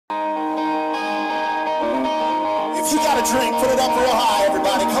you got a drink, put it up real high,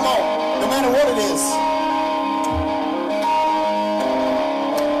 everybody. Come on, no matter what it is.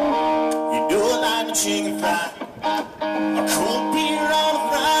 You do it like a chicken fry, a cold beer on a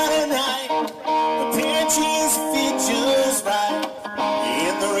Friday night, a pair of jeans that fit just right,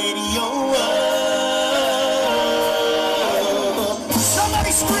 in the radio world.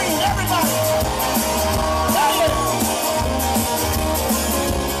 Somebody scream, everybody! Oh, yeah.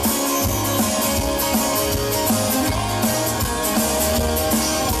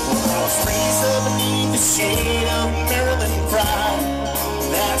 Beneath the shade of Maryland pride,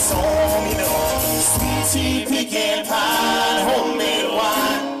 that's all you know. Sweet tea, pecan pie, homemade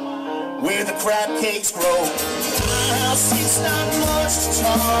wine, where the crab cakes grow. My house is not much to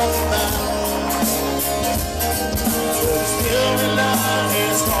talk about, but every life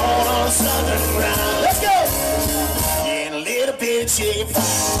is gone on southern ground. Let's go! And a little bit of chicken pie,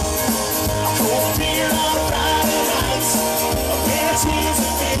 a cold beer on Friday nights, a pair of jeans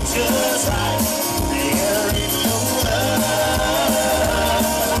that fit just right.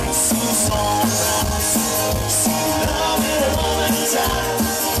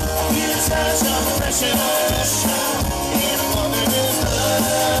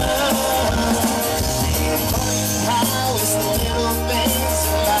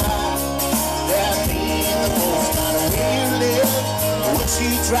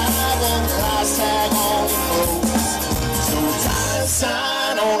 Drive on the price tag on the clothes. So time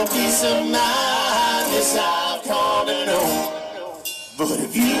sign on a piece of mind, this I've come to know. But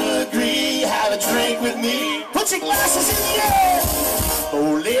if you agree, have a drink with me. Put your glasses in the air.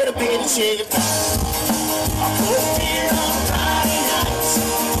 Oh, little bit of chicken pie, a cold beer on Friday nights,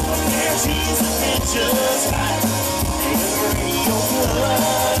 a pair of jeans that fit just right, in the radio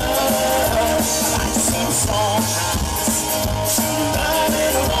world. I like to see the sunrise, see the light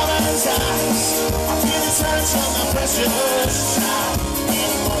in a woman's eyes. I feel the touch of my precious child in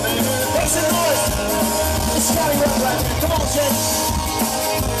a mother's. Make some noise. It's Scotty Rock right there. Come on, Jay.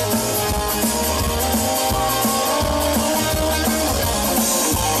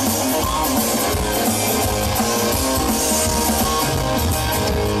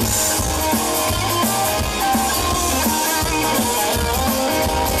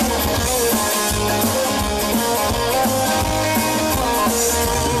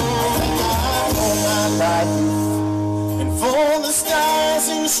 And for the stars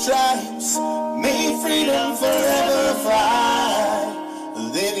and stripes, may freedom forever fly.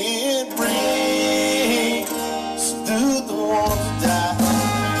 Then it brings through the ones that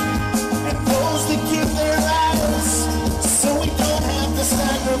die, and those that give their lives, so we don't have to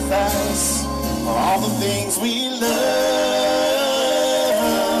sacrifice all the things we love.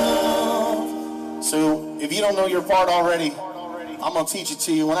 So if you don't know your part already, I'm gonna teach it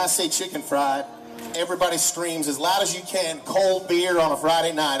to you. When I say chicken fried, everybody screams as loud as you can, cold beer on a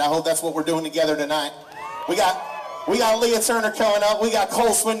Friday night. I hope that's what we're doing together tonight. We got Leah Turner coming up. We got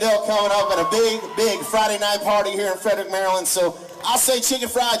Cole Swindell coming up, and a big Friday night party here in Frederick, Maryland. So I'll say chicken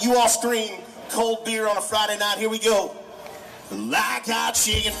fried, you all scream cold beer on a Friday night. Here we go. Like our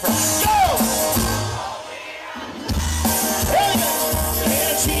chicken fried. Go! Here we go.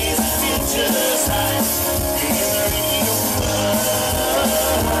 And cheese and just right.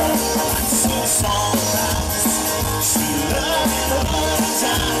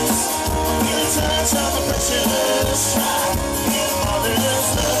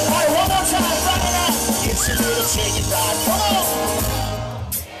 Alright, one more time, run it out. It's a little chicken fried. Come on.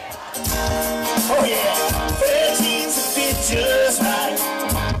 Oh yeah. 13's a fit just